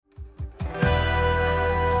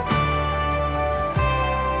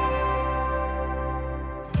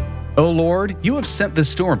O Lord, you have sent this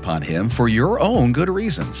storm upon him for your own good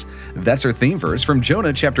reasons. That's our theme verse from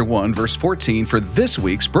Jonah chapter 1, verse 14 for this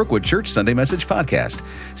week's Brookwood Church Sunday Message podcast.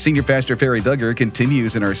 Senior Pastor Ferry Duggar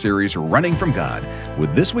continues in our series Running from God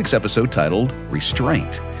with this week's episode titled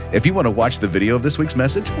Restraint. If you want to watch the video of this week's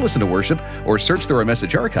message, listen to worship, or search through our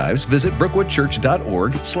message archives, visit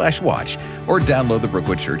brookwoodchurch.org/watch or download the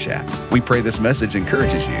Brookwood Church app. We pray this message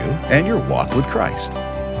encourages you and your walk with Christ.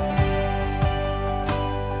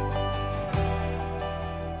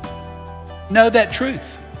 Know that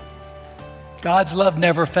truth. God's love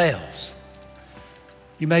never fails.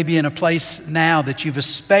 You may be in a place now that you've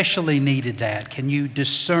especially needed that. Can you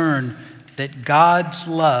discern that God's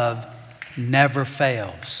love never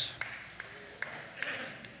fails?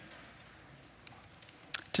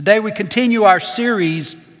 Today we continue our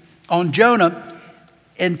series on Jonah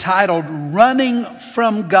entitled Running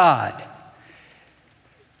from God.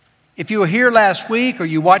 If you were here last week or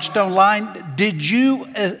you watched online, did you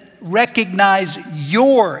recognize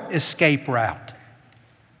your escape route?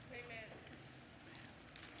 Amen.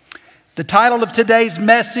 The title of today's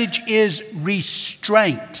message is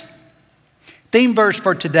Restraint. Theme verse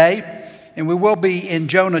for today, and we will be in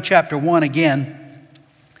Jonah chapter 1 again.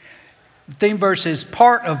 The theme verse is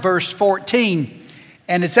part of verse 14,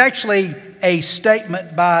 and it's actually a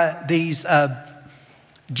statement by these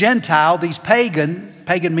these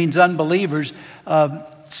pagan means unbelievers,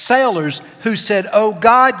 sailors who said, "Oh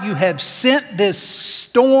God, you have sent this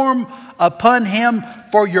storm upon him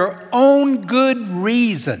for your own good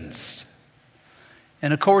reasons."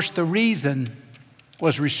 And of course, the reason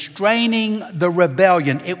was restraining the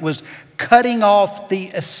rebellion. It was cutting off the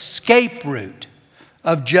escape route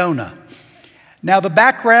of Jonah. Now, the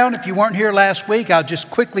background, if you weren't here last week, I'll just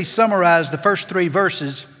quickly summarize the first 3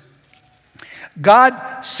 verses. God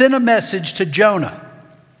sent a message to Jonah.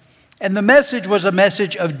 And the message was a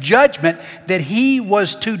message of judgment that he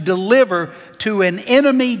was to deliver to an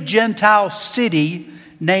enemy Gentile city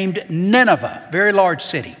named Nineveh, very large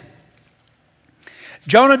city.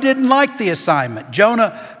 Jonah didn't like the assignment.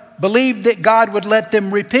 Jonah believed that God would let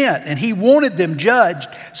them repent, and he wanted them judged.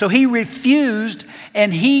 So he refused,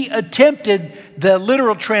 and he attempted, the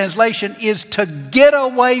literal translation is to get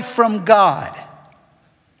away from God.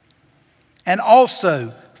 And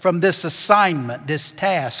also from this assignment, this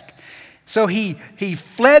task. So he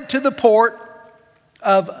fled to the port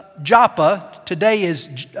of Joppa, today is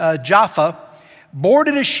Jaffa,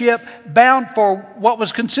 boarded a ship bound for what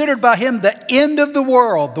was considered by him the end of the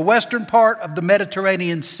world, the western part of the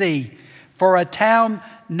Mediterranean Sea, for a town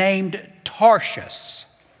named Tarshish.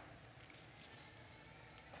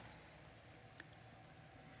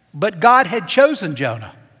 But God had chosen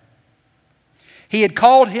Jonah. He had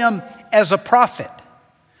called him as a prophet,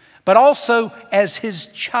 but also as his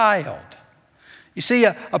child. You see,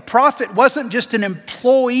 a prophet wasn't just an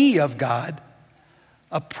employee of God.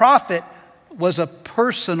 A prophet was a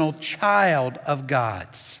personal child of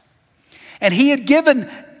God's. And he had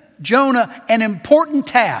given Jonah an important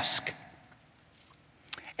task.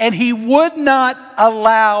 And he would not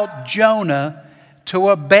allow Jonah to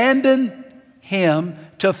abandon him,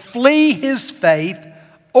 to flee his faith,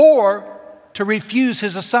 or to refuse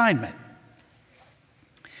his assignment.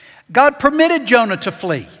 God permitted Jonah to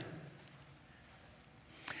flee.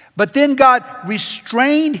 But then God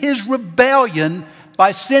restrained his rebellion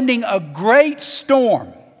by sending a great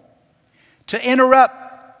storm to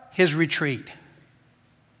interrupt his retreat.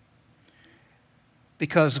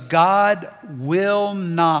 Because God will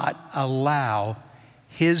not allow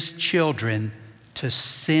his children to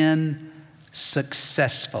sin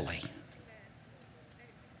successfully.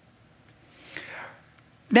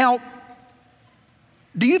 Now,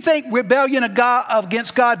 do you think rebellion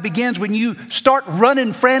against God begins when you start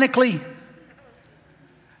running frantically?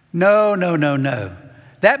 No.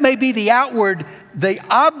 That may be the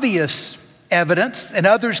obvious evidence, and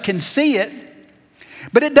others can see it,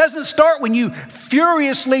 but it doesn't start when you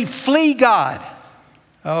furiously flee God.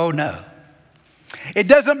 Oh, no. It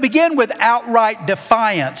doesn't begin with outright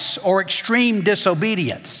defiance or extreme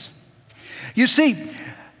disobedience. You see,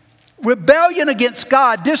 rebellion against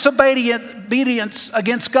God, disobedience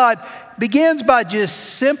against God begins by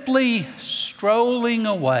just simply strolling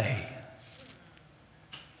away.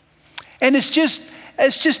 And it's just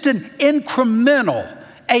an incremental,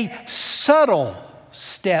 a subtle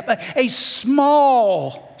step, a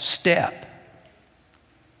small step.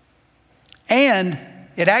 And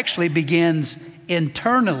it actually begins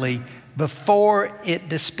internally before it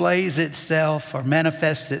displays itself or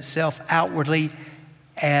manifests itself outwardly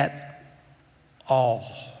at all.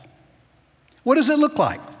 What does it look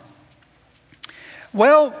like?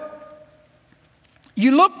 Well,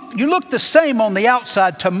 You look the same on the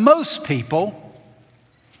outside to most people,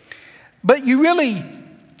 but you really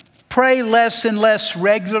pray less and less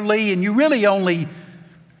regularly, and you really only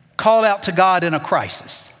call out to God in a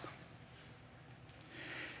crisis.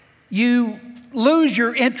 You lose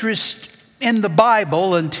your interest in the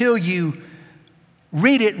Bible until you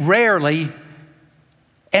read it rarely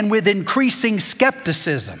and with increasing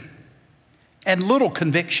skepticism and little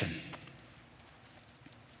conviction.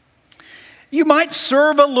 You might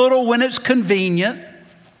serve a little when it's convenient,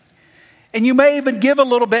 and you may even give a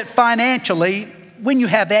little bit financially when you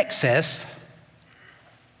have excess.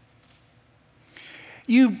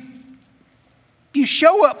 You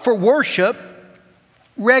show up for worship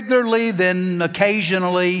regularly, then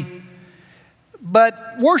occasionally,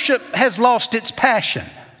 but worship has lost its passion.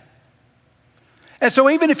 And so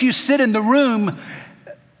even if you sit in the room,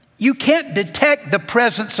 you can't detect the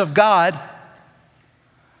presence of God.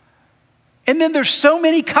 And then there's so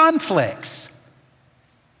many conflicts.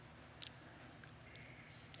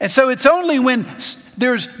 And so it's only when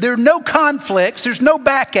there are no conflicts, there's no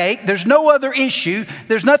backache, there's no other issue,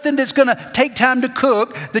 there's nothing that's going to take time to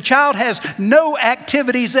cook, the child has no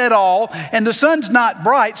activities at all, and the sun's not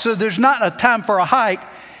bright, so there's not a time for a hike.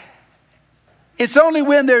 It's only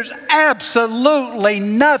when there's absolutely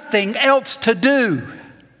nothing else to do.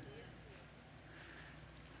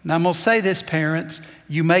 Now I'm going to say this, parents,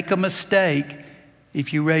 you make a mistake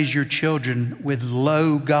if you raise your children with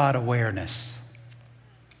low God awareness.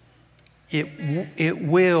 It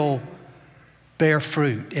will bear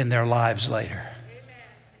fruit in their lives later.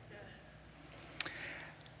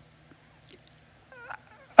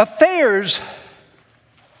 Affairs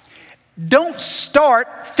don't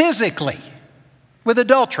start physically with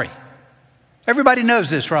adultery. Everybody knows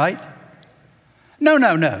this, right? No.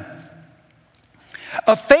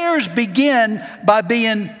 Affairs begin by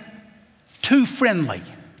being too friendly,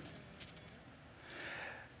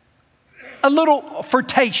 a little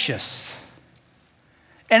flirtatious,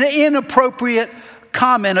 an inappropriate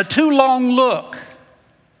comment, a too long look,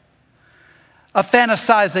 a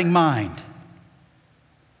fantasizing mind.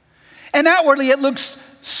 And outwardly it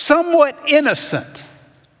looks somewhat innocent.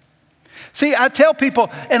 See, I tell people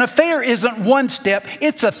an affair isn't one step,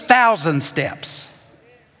 it's 1,000 steps.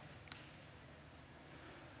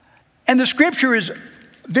 And the scripture is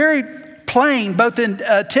very plain, both in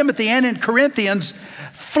Timothy and in Corinthians,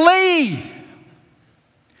 flee.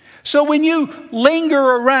 So when you linger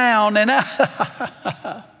around and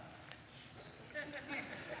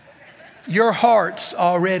your heart's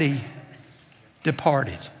already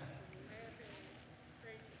departed.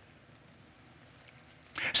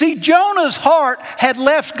 See, Jonah's heart had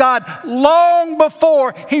left God long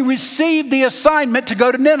before he received the assignment to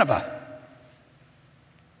go to Nineveh.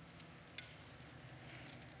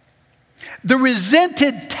 The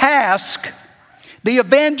resented task, the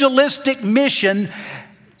evangelistic mission,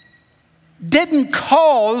 didn't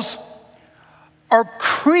cause or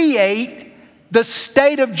create the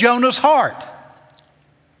state of Jonah's heart.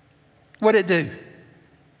 What did it do?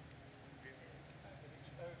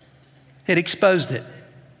 It exposed it.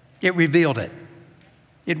 It revealed it.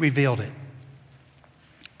 It revealed it.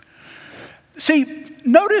 See,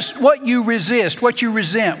 notice what you resist, what you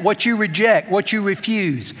resent, what you reject, what you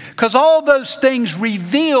refuse, because all those things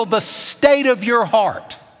reveal the state of your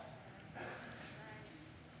heart.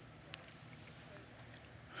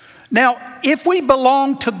 Now, if we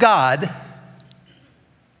belong to God,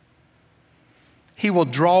 He will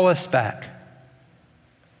draw us back.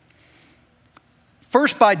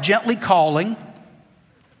 First, by gently calling,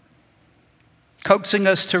 coaxing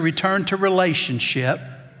us to return to relationship.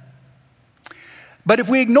 But if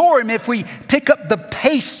we ignore Him, if we pick up the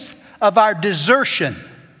pace of our desertion,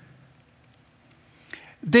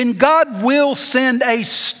 then God will send a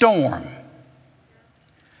storm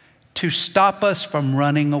to stop us from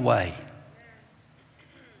running away.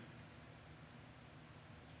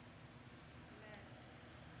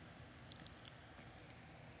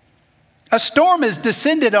 A storm has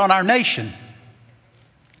descended on our nation.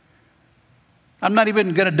 I'm not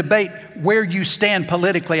even going to debate where you stand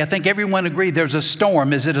politically. I think everyone agrees there's a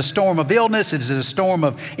storm. Is it a storm of illness? Is it a storm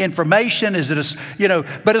of information? Is it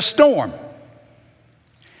but a storm.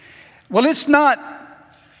 Well, it's not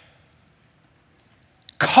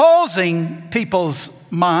causing people's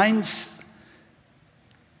minds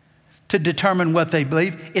to determine what they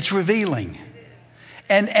believe. It's revealing.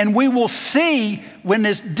 And we will see when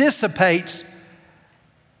this dissipates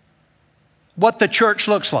what the church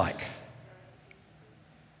looks like.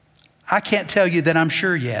 I can't tell you that I'm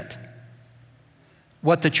sure yet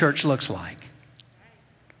what the church looks like.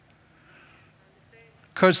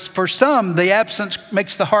 Because for some, the absence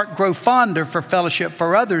makes the heart grow fonder for fellowship.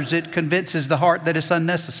 For others, it convinces the heart that it's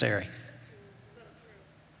unnecessary.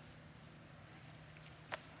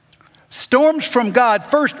 Storms from God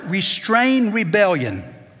first restrain rebellion.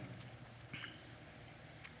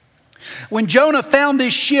 When Jonah found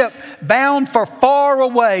this ship bound for far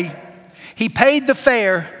away, he paid the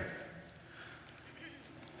fare.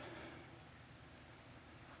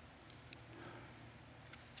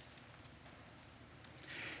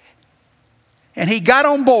 And he got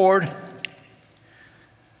on board,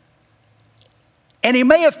 and he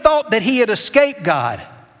may have thought that he had escaped God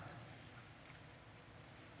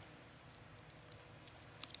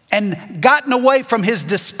and gotten away from his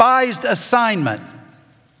despised assignment.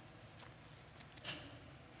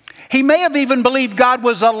 He may have even believed God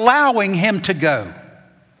was allowing him to go,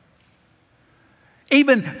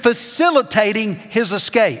 even facilitating his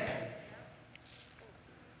escape.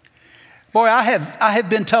 Boy, I have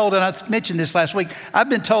been told, and I mentioned this last week, I've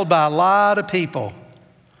been told by a lot of people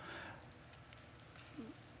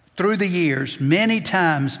through the years, many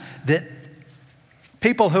times, that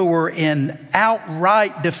people who were in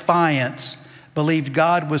outright defiance believed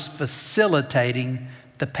God was facilitating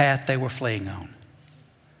the path they were fleeing on.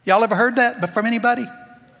 Y'all ever heard that from anybody?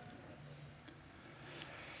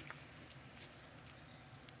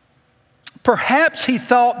 Perhaps he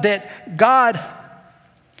thought that God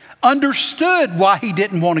understood why he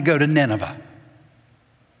didn't want to go to Nineveh.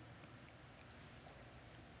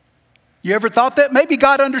 You ever thought that? Maybe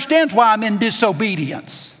God understands why I'm in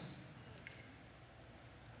disobedience.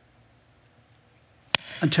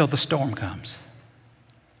 Until the storm comes.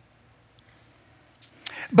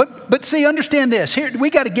 But see, understand this. Here,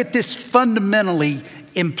 we got to get this fundamentally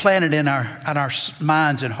implanted in our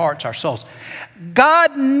minds and hearts, our souls.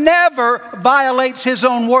 God never violates his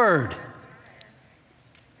own word.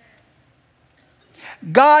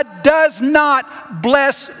 God does not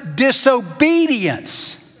bless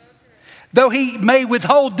disobedience, though he may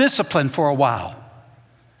withhold discipline for a while.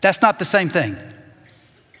 That's not the same thing.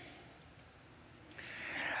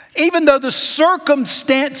 Even though the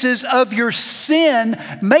circumstances of your sin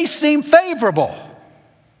may seem favorable,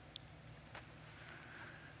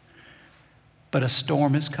 but a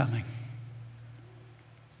storm is coming.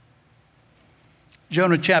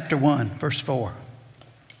 Jonah chapter 1, verse 4.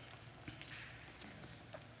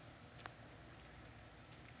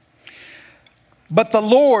 But the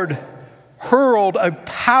Lord hurled a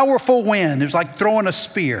powerful wind, it was like throwing a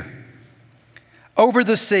spear, over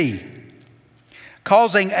the sea,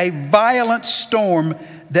 causing a violent storm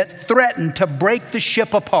that threatened to break the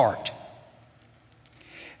ship apart.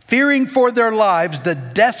 Fearing for their lives, the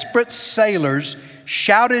desperate sailors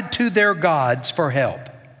shouted to their gods for help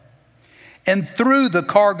and threw the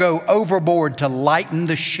cargo overboard to lighten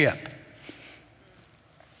the ship.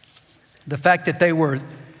 The fact that they were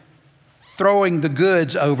throwing the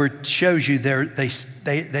goods over shows you they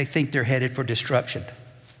think they're headed for destruction.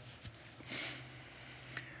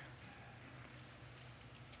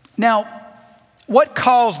 Now, what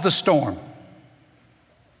caused the storm?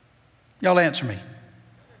 Y'all answer me.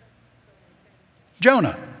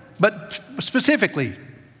 Jonah, but specifically,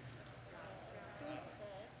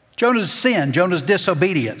 Jonah's sin, Jonah's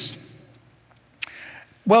disobedience.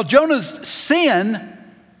 Well, Jonah's sin,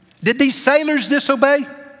 did these sailors disobey?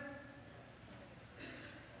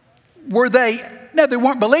 Were they, no, they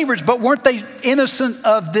weren't believers, but weren't they innocent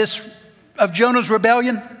of Jonah's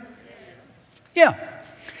rebellion? Yeah.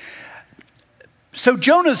 So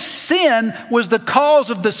Jonah's sin was the cause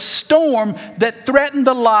of the storm that threatened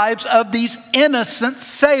the lives of these innocent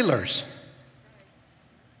sailors.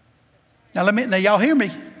 Now y'all hear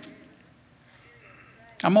me?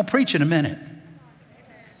 I'm going to preach in a minute.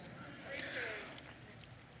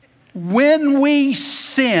 When we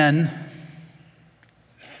sin,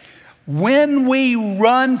 when we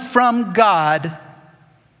run from God,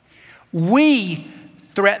 we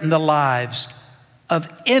threaten the lives of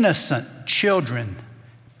innocent children,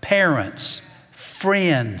 parents,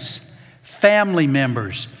 friends, family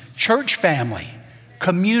members, church family,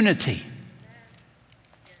 community.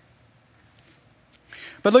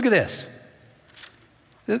 But look at this.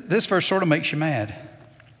 This verse sort of makes you mad.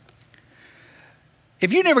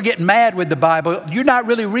 If you never get mad with the Bible, you're not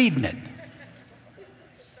really reading it.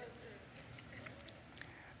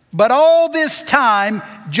 But all this time,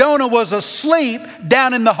 Jonah was asleep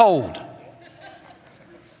down in the hold.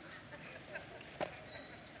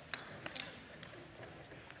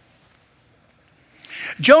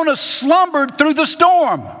 Jonah slumbered through the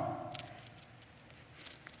storm.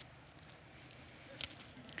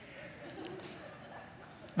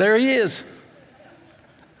 There he is.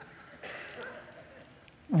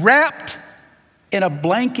 wrapped in a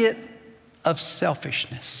blanket of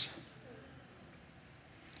selfishness.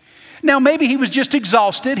 Now, maybe he was just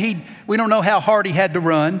exhausted. We don't know how hard he had to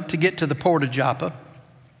run to get to the port of Joppa.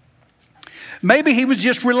 Maybe he was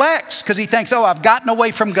just relaxed because he thinks, oh, I've gotten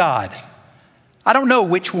away from God. I don't know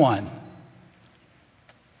which one.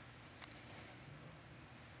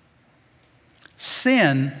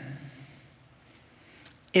 Sin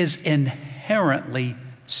is inherently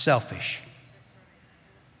selfish.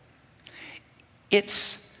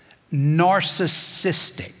 It's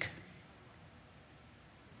narcissistic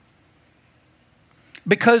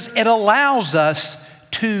because it allows us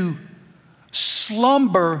to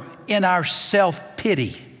slumber in our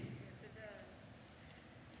self-pity,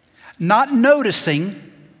 not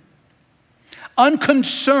noticing,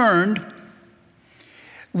 unconcerned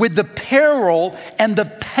with the peril and the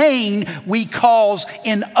pain we cause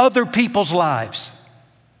in other people's lives.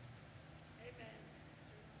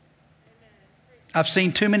 I've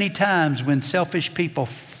seen too many times when selfish people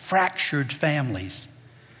fractured families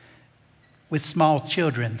with small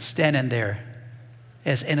children standing there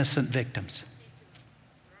as innocent victims.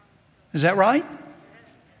 Is that right?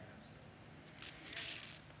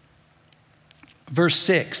 Verse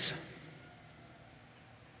 6.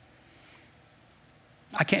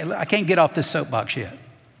 I can't get off this soapbox yet.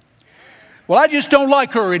 Well, I just don't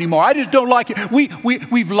like her anymore. I just don't like it.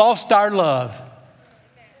 We've lost our love.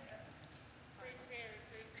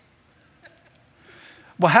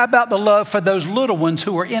 Well, how about the love for those little ones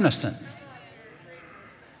who are innocent?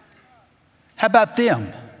 How about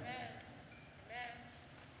them?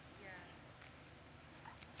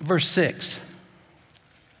 Verse 6.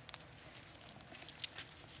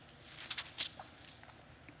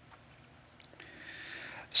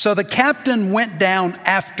 So the captain went down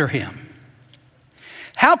after him.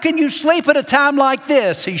 How can you sleep at a time like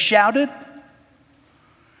this? He shouted.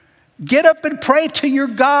 Get up and pray to your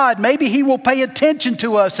God. Maybe he will pay attention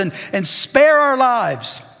to us and spare our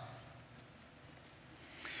lives.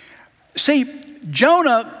 See,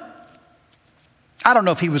 Jonah, I don't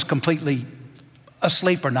know if he was completely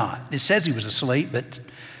asleep or not. It says he was asleep, but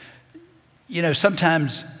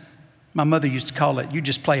sometimes my mother used to call it, you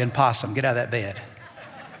just playing possum, get out of that bed.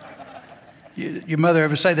 Your mother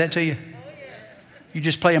ever say that to you? You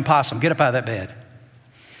just playing possum, get up out of that bed.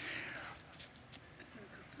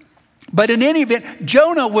 But in any event,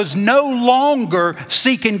 Jonah was no longer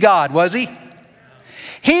seeking God, was he?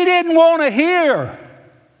 He didn't want to hear.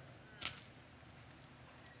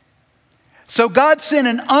 So God sent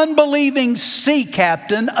an unbelieving sea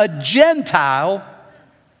captain, a Gentile,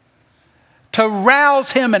 to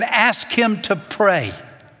rouse him and ask him to pray.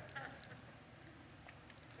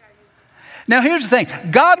 Now here's the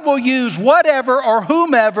thing. God will use whatever or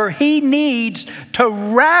whomever he needs to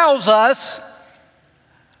rouse us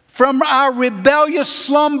from our rebellious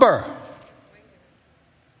slumber.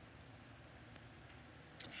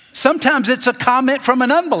 Sometimes it's a comment from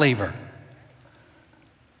an unbeliever.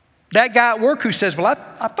 That guy at work who says, well,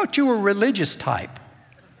 I thought you were a religious type.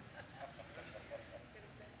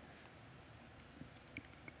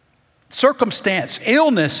 Circumstance,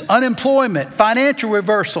 illness, unemployment, financial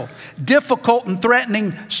reversal, difficult and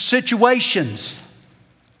threatening situations.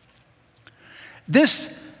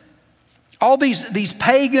 All these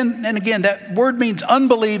pagan, and again, that word means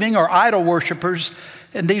unbelieving or idol worshipers,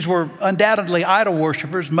 and these were undoubtedly idol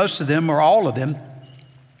worshipers, most of them or all of them,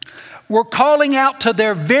 were calling out to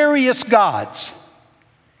their various gods.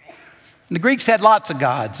 The Greeks had lots of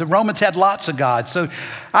gods. The Romans had lots of gods. So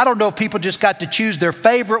I don't know if people just got to choose their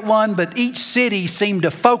favorite one, but each city seemed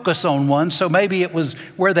to focus on one. So maybe it was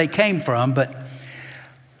where they came from. But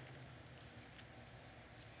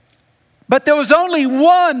there was only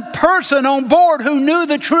one person on board who knew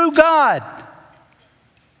the true God.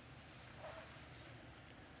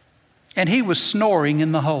 And he was snoring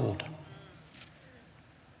in the hold.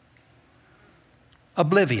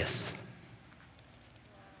 Oblivious.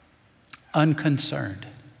 Unconcerned.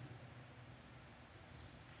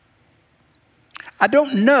 I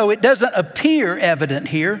don't know, it doesn't appear evident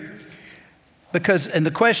here and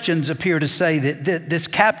the questions appear to say that this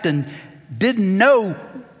captain didn't know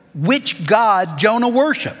which God Jonah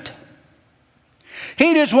worshiped.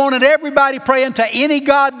 He just wanted everybody praying to any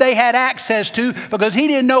God they had access to because he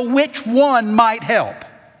didn't know which one might help.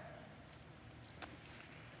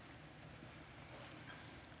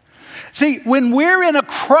 See, when we're in a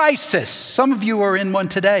crisis, some of you are in one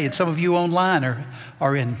today and some of you online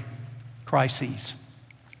are in crises.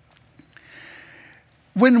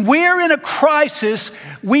 When we're in a crisis,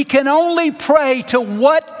 we can only pray to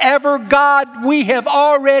whatever God we have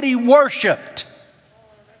already worshiped.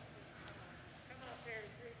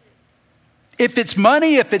 If it's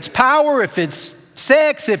money, if it's power, if it's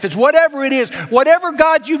sex, if it's whatever it is, whatever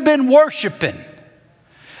God you've been worshiping,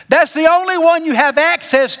 that's the only one you have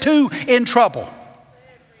access to in trouble.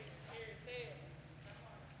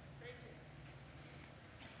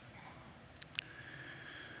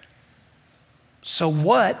 So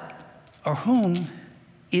what or whom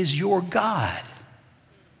is your God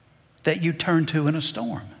that you turn to in a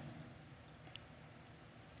storm?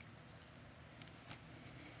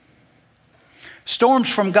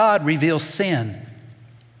 Storms from God reveal sin.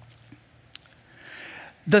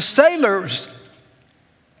 The sailors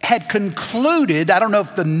had concluded, I don't know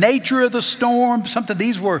if the nature of the storm, something,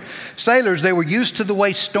 these were sailors, they were used to the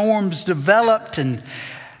way storms developed, and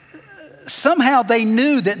somehow they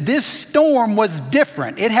knew that this storm was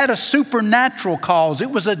different. It had a supernatural cause.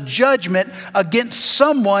 It was a judgment against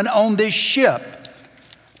someone on this ship.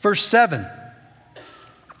 Verse 7.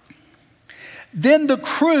 Then the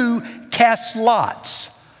crew cast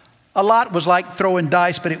lots. A lot was like throwing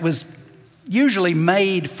dice, but it was usually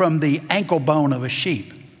made from the ankle bone of a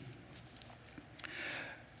sheep,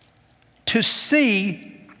 to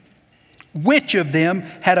see which of them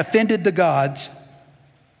had offended the gods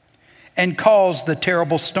and caused the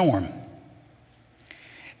terrible storm.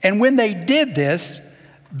 And when they did this,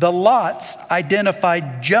 the lots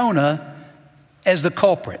identified Jonah as the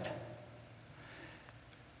culprit.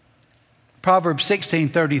 Proverbs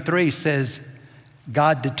 16:33 says,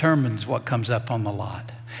 God determines what comes up on the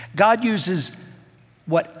lot. God uses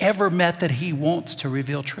whatever method he wants to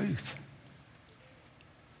reveal truth.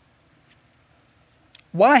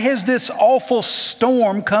 Why has this awful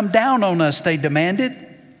storm come down on us? They demanded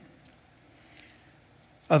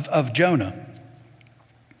of Jonah.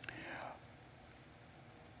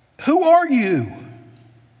 Who are you?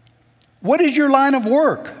 What is your line of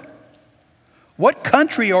work? What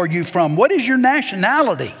country are you from? What is your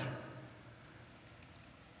nationality?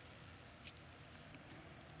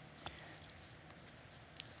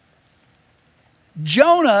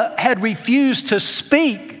 Jonah had refused to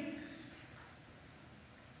speak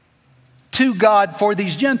to God for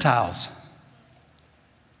these Gentiles.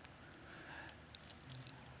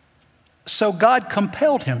 So God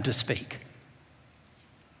compelled him to speak.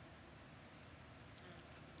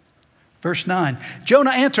 Verse 9,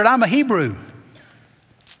 Jonah answered, I'm a Hebrew,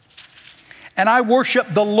 and I worship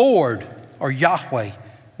the Lord, or Yahweh.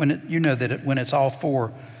 You know that when it's all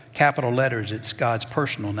four capital letters, it's God's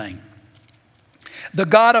personal name. The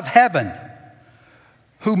God of heaven,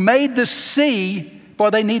 who made the sea.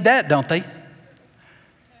 Boy, they need that, don't they?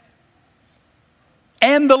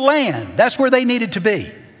 And the land. That's where they needed to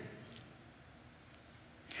be.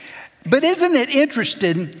 But isn't it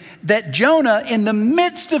interesting that Jonah, in the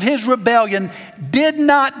midst of his rebellion, did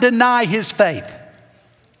not deny his faith?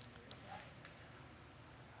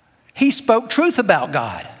 He spoke truth about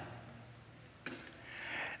God.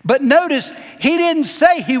 But notice, he didn't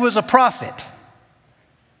say he was a prophet.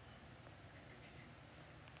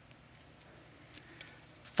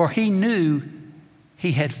 For he knew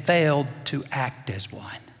he had failed to act as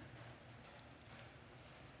one.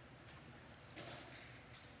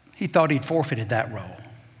 He thought he'd forfeited that role.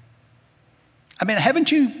 I mean,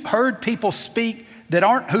 haven't you heard people speak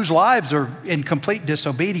whose lives are in complete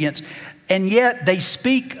disobedience, and yet they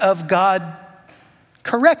speak of God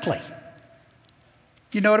correctly?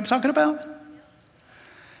 You know what I'm talking about?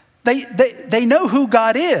 They know who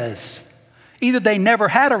God is. Either they never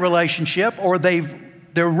had a relationship or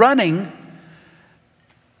they're running.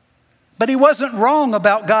 But he wasn't wrong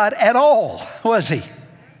about God at all, was he?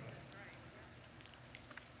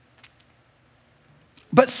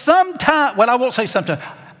 But sometimes, well, I won't say sometimes,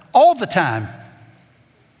 all the time,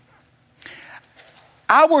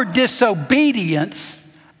 our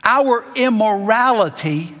disobedience, our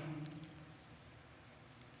immorality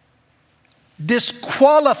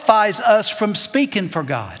disqualifies us from speaking for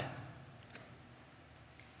God.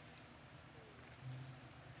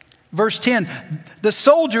 Verse 10, the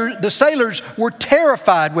sailors were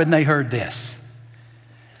terrified when they heard this.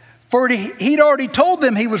 For he'd already told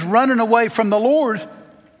them he was running away from the Lord.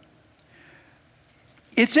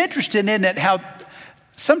 It's interesting, isn't it, how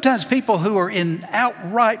sometimes people who are in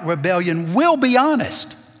outright rebellion will be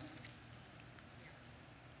honest.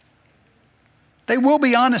 They will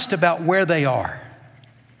be honest about where they are.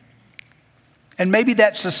 And maybe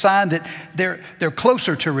that's a sign that they're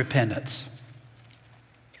closer to repentance.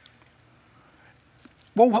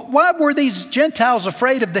 Well, why were these Gentiles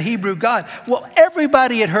afraid of the Hebrew God? Well,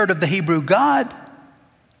 everybody had heard of the Hebrew God.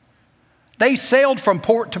 They sailed from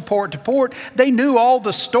port to port to port. They knew all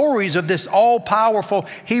the stories of this all-powerful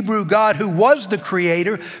Hebrew God who was the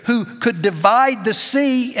creator, who could divide the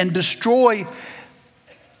sea and destroy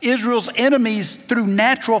Israel's enemies through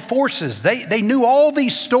natural forces. They knew all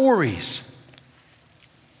these stories.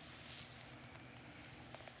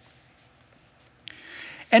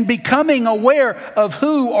 And becoming aware of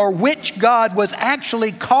who or which God was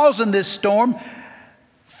actually causing this storm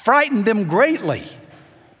frightened them greatly.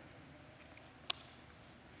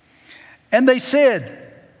 And they said,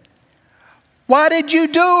 "Why did you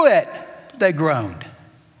do it?" They groaned.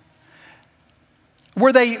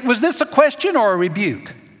 Was this a question or a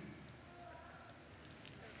rebuke?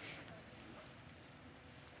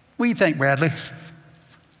 What do you think, Bradley?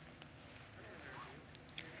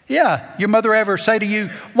 Yeah, your mother ever say to you,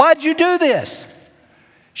 "Why'd you do this?"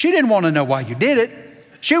 She didn't want to know why you did it.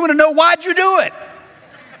 She wanted to know, why'd you do it?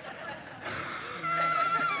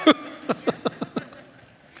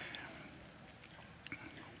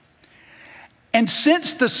 And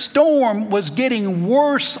since the storm was getting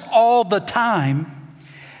worse all the time,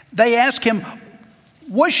 they asked him,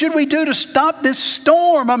 "What should we do to stop this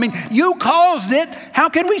storm? I mean, you caused it. How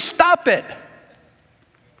can we stop it?"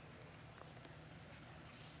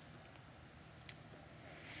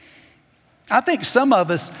 I think some of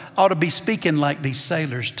us ought to be speaking like these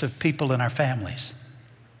sailors to people in our families.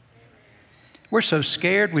 We're so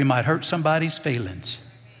scared we might hurt somebody's feelings.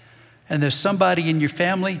 And there's somebody in your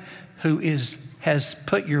family who has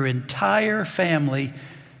put your entire family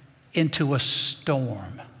into a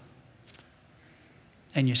storm.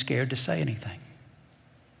 And you're scared to say anything.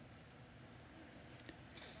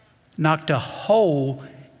 Knocked a hole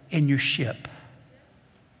in your ship.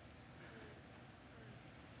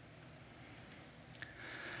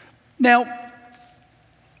 Now,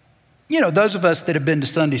 those of us that have been to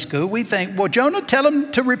Sunday school, we think, well, Jonah, tell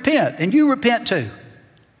them to repent, and you repent too.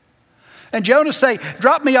 And Jonah say,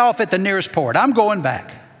 "Drop me off at the nearest port. I'm going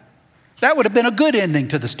back." That would have been a good ending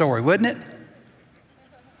to the story, wouldn't it?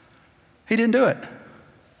 He didn't do it.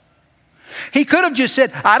 He could have just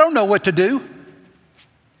said, "I don't know what to do."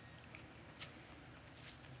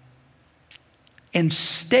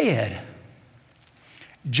 Instead,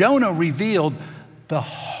 Jonah revealed the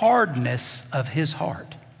hardness of his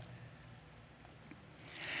heart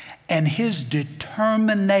and his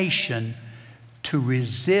determination to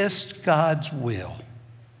resist God's will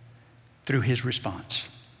through his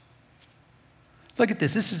response. Look at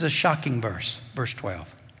this. This is a shocking verse, verse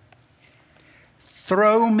 12.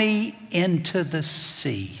 "Throw me into the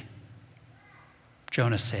sea,"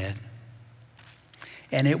 Jonah said,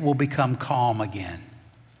 "and it will become calm again.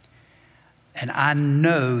 And I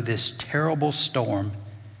know this terrible storm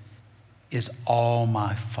is all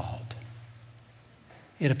my fault."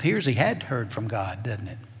 It appears he had heard from God, doesn't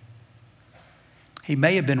it? He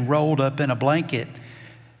may have been rolled up in a blanket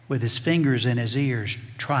with his fingers in his ears,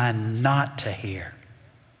 trying not to hear.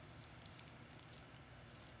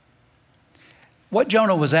 What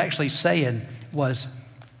Jonah was actually saying was,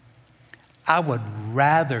 "I would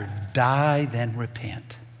rather die than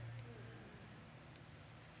repent."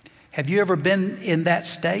 Have you ever been in that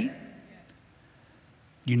state?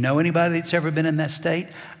 You know anybody that's ever been in that state?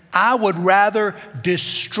 I would rather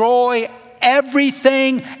destroy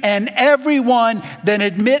everything and everyone than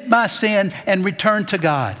admit my sin and return to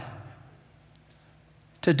God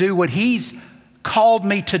to do what He's called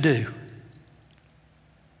me to do.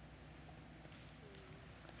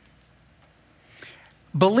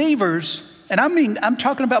 Believers, and I'm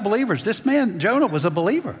talking about believers. This man, Jonah, was a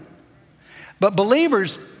believer. But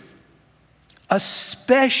believers,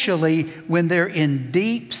 especially when they're in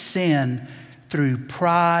deep sin through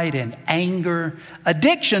pride and anger.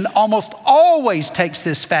 Addiction almost always takes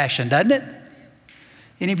this fashion, doesn't it?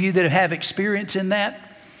 Any of you that have experience in that?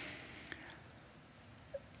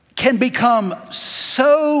 Can become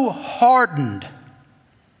so hardened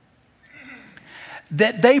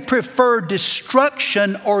that they prefer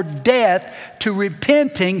destruction or death to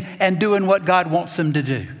repenting and doing what God wants them to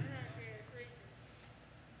do.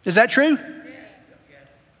 Is that true?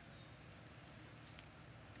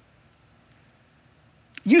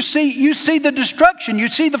 You see the destruction. You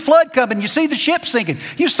see the flood coming. You see the ship sinking.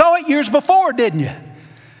 You saw it years before, didn't you?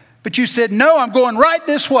 But you said, no, I'm going right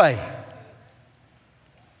this way.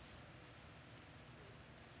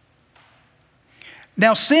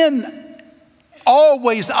 Now, sin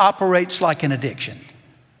always operates like an addiction.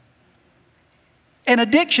 An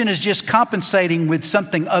addiction is just compensating with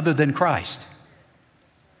something other than Christ.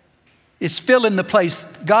 It's filling the place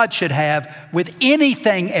God should have with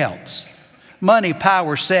anything else. Money,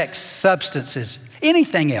 power, sex, substances,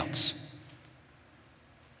 anything else.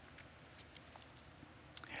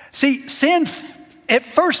 See, sin at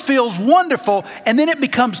first feels wonderful, and then it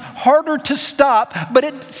becomes harder to stop, but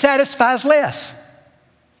it satisfies less.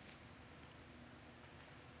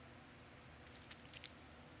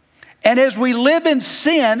 And as we live in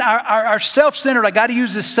sin, our self-centered, I got to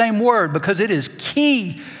use this same word because it is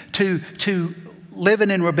key to living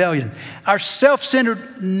in rebellion. Our self-centered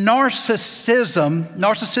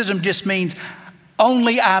narcissism just means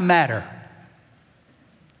only I matter,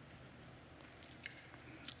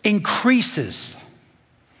 increases.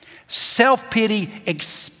 Self-pity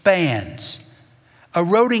expands,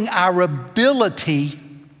 eroding our ability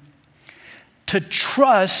to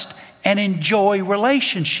trust and enjoy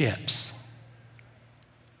relationships.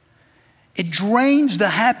 It drains the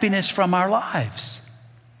happiness from our lives.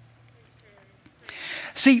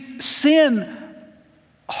 See, sin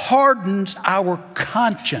hardens our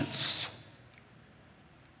conscience.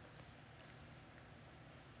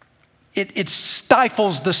 It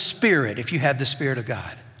stifles the Spirit if you have the Spirit of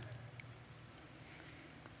God.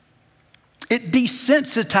 It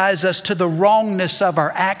desensitizes us to the wrongness of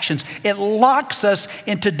our actions. It locks us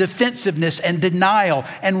into defensiveness and denial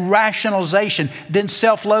and rationalization, then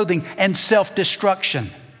self-loathing and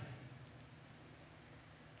self-destruction.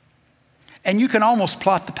 And you can almost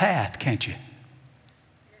plot the path, can't you?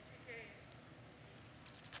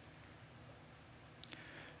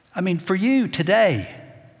 I mean, for you today,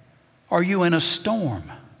 are you in a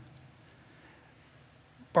storm?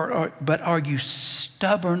 But are you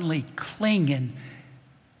stubbornly clinging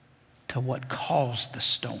to what caused the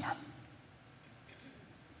storm?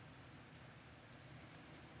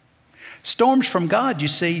 Storms from God, you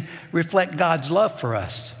see, reflect God's love for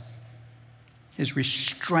us, His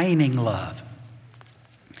restraining love.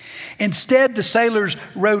 Instead, the sailors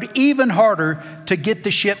rowed even harder to get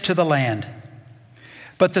the ship to the land.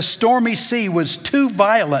 But the stormy sea was too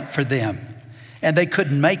violent for them, and they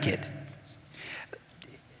couldn't make it.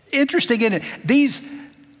 Interesting, isn't it? These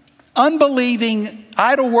unbelieving,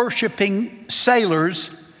 idol-worshiping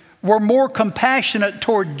sailors were more compassionate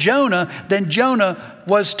toward Jonah than Jonah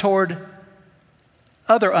was toward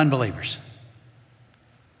other unbelievers.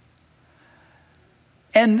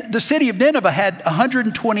 And the city of Nineveh had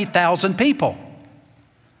 120,000 people.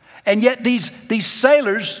 And yet these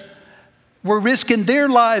sailors were risking their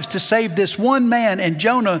lives to save this one man, and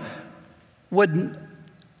Jonah wouldn't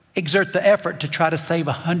exert the effort to try to save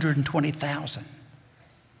 120,000.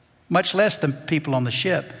 Much less the people on the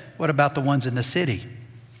ship. What about the ones in the city?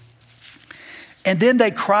 And then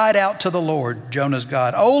they cried out to the Lord, Jonah's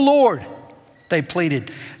God. "Oh Lord," they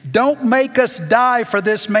pleaded, "don't make us die for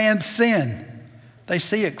this man's sin." They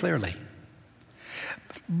see it clearly.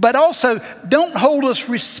 But also, don't hold us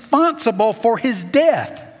responsible for his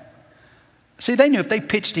death. See, they knew if they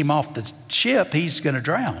pitched him off the ship, he's going to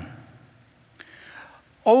drown.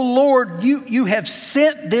 "Oh Lord, you have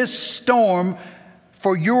sent this storm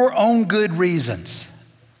for your own good reasons."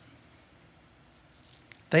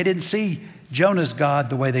 They didn't see Jonah's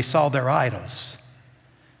God the way they saw their idols.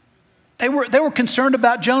 They were concerned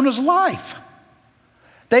about Jonah's life.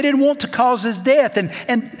 They didn't want to cause his death.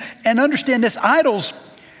 And understand this, idols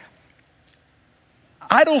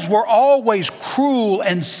were always cruel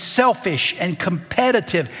and selfish and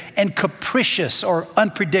competitive and capricious or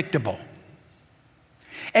unpredictable.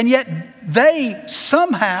 And yet they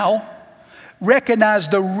somehow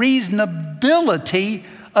recognized the reasonability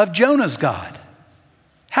of Jonah's God.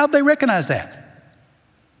 How'd they recognize that?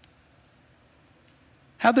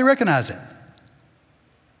 How'd they recognize it?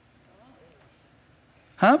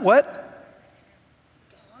 Huh? What?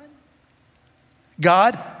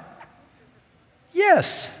 God?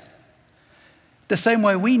 Yes. The same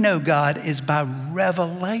way we know God is by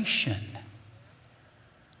revelation.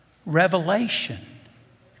 Revelation.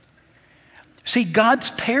 See,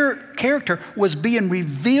 God's character was being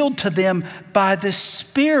revealed to them by the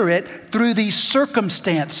Spirit through these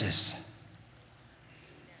circumstances.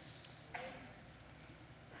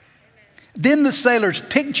 Then the sailors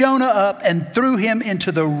picked Jonah up and threw him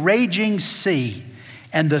into the raging sea,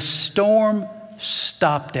 and the storm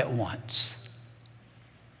stopped at once.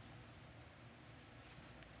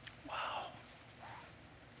 Wow.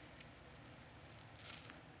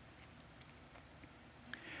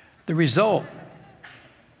 The result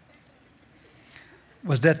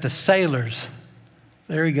was that the sailors,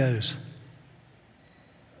 there he goes.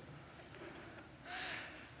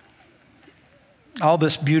 All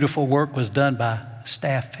this beautiful work was done by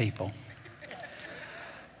staff people.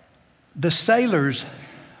 The sailors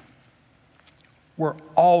were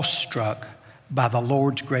awestruck by the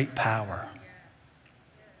Lord's great power.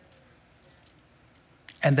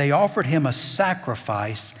 And they offered him a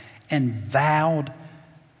sacrifice and vowed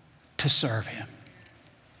to serve him.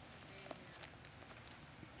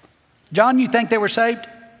 John, you think they were saved?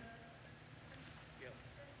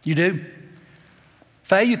 You do?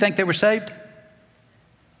 Faye, you think they were saved?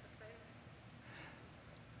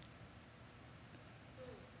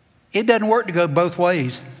 It doesn't work to go both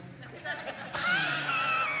ways.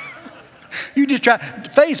 You just try.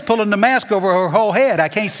 Faye's pulling the mask over her whole head. I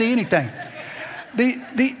can't see anything.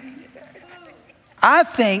 I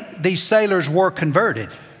think these sailors were converted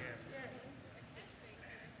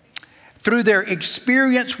through their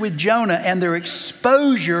experience with Jonah and their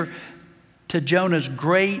exposure to Jonah's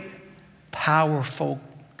great, powerful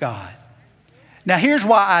God. Now, here's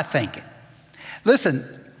why I think it. Listen,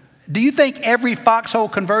 do you think every foxhole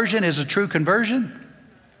conversion is a true conversion?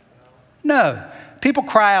 No. People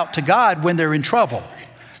cry out to God when they're in trouble.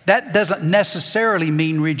 That doesn't necessarily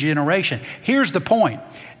mean regeneration. Here's the point.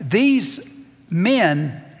 These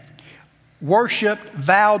men worshiped,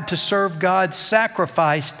 vowed to serve God,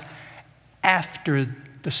 sacrificed after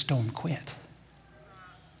the storm quit.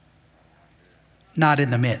 Not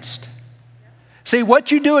in the midst. See,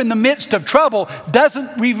 what you do in the midst of trouble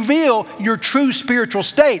doesn't reveal your true spiritual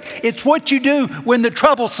state. It's what you do when the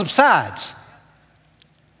trouble subsides.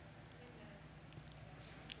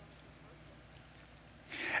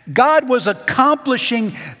 God was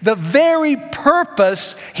accomplishing the very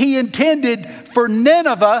purpose he intended for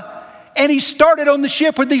Nineveh, and he started on the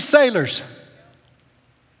ship with these sailors.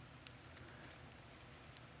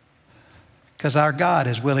 Because our God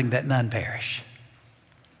is willing that none perish.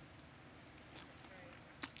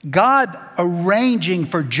 God arranging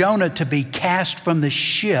for Jonah to be cast from the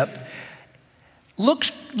ship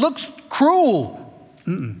looks cruel.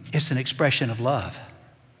 It's an expression of love.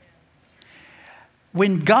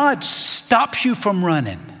 When God stops you from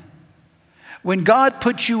running, when God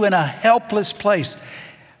puts you in a helpless place,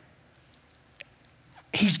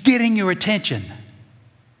 he's getting your attention.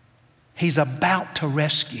 He's about to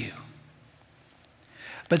rescue.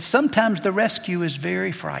 But sometimes the rescue is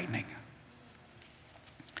very frightening.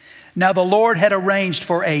 Now the Lord had arranged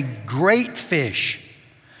for a great fish.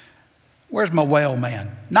 Where's my whale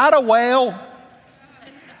man? Not a whale,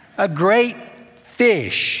 a great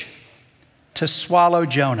fish to swallow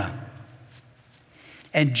Jonah.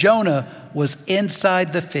 And Jonah was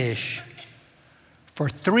inside the fish for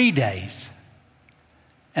 3 days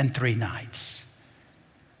and 3 nights.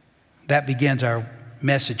 That begins our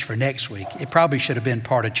message for next week. It probably should have been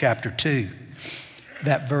part of chapter 2,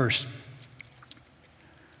 that verse.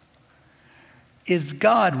 Is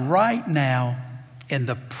God right now in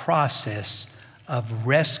the process of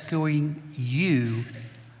rescuing you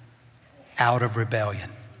out of rebellion?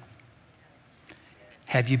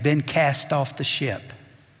 Have you been cast off the ship?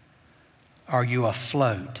 Are you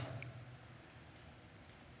afloat?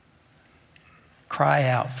 Cry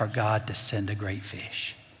out for God to send a great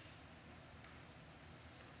fish.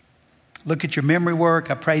 Look at your memory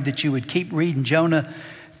work. I pray that you would keep reading Jonah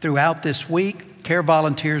throughout this week. Care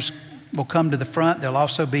volunteers will come to the front. They'll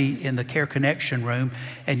also be in the Care Connection room,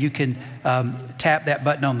 and you can tap that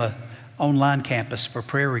button on the online campus for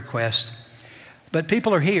prayer requests. But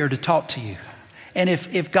people are here to talk to you. And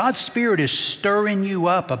if God's Spirit is stirring you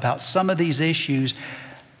up about some of these issues,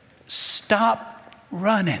 stop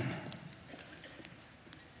running.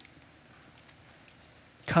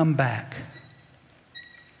 Come back.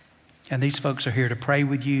 And these folks are here to pray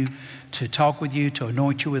with you, to talk with you, to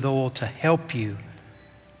anoint you with oil, to help you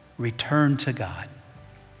return to God,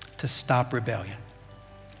 to stop rebellion.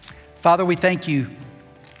 Father, we thank you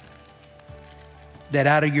that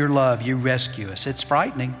out of your love you rescue us. It's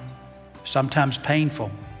frightening, sometimes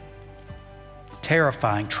painful,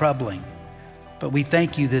 terrifying, troubling. But we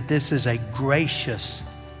thank you that this is a gracious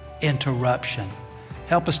interruption.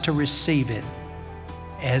 Help us to receive it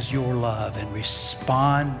as your love and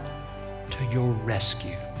respond to your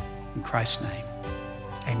rescue. In Christ's name,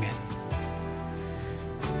 amen.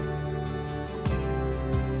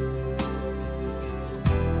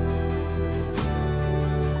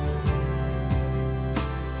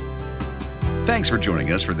 Thanks for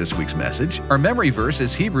joining us for this week's message. Our memory verse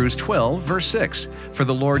is Hebrews 12, verse 6. For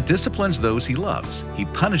the Lord disciplines those he loves. He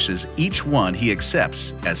punishes each one he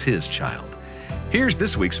accepts as his child. Here's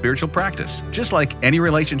this week's spiritual practice. Just like any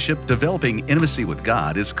relationship, developing intimacy with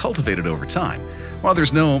God is cultivated over time. While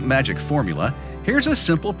there's no magic formula, here's a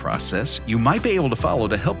simple process you might be able to follow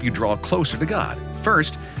to help you draw closer to God.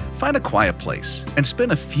 First, find a quiet place and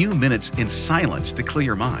spend a few minutes in silence to clear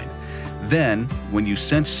your mind. Then, when you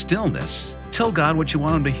sense stillness, tell God what you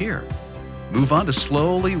want him to hear. Move on to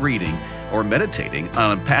slowly reading or meditating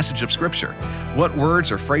on a passage of Scripture. What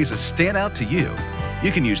words or phrases stand out to you?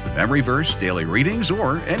 You can use the memory verse, daily readings,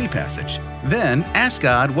 or any passage. Then ask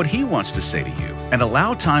God what He wants to say to you and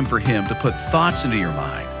allow time for Him to put thoughts into your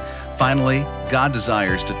mind. Finally, God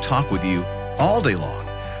desires to talk with you all day long.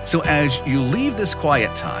 So as you leave this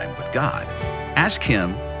quiet time with God, ask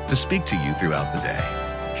Him to speak to you throughout the day.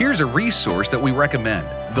 Here's a resource that we recommend,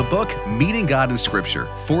 the book Meeting God in Scripture,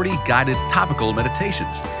 40 Guided Topical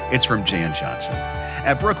Meditations. It's from Jan Johnson.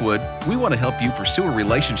 At Brookwood, we want to help you pursue a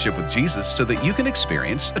relationship with Jesus so that you can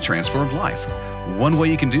experience a transformed life. One way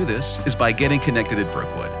you can do this is by getting connected at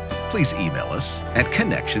Brookwood. Please email us at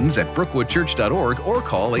connections@brookwoodchurch.org or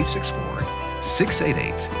call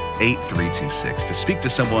 864-688-8326 to speak to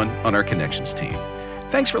someone on our Connections team.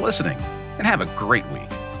 Thanks for listening and have a great week.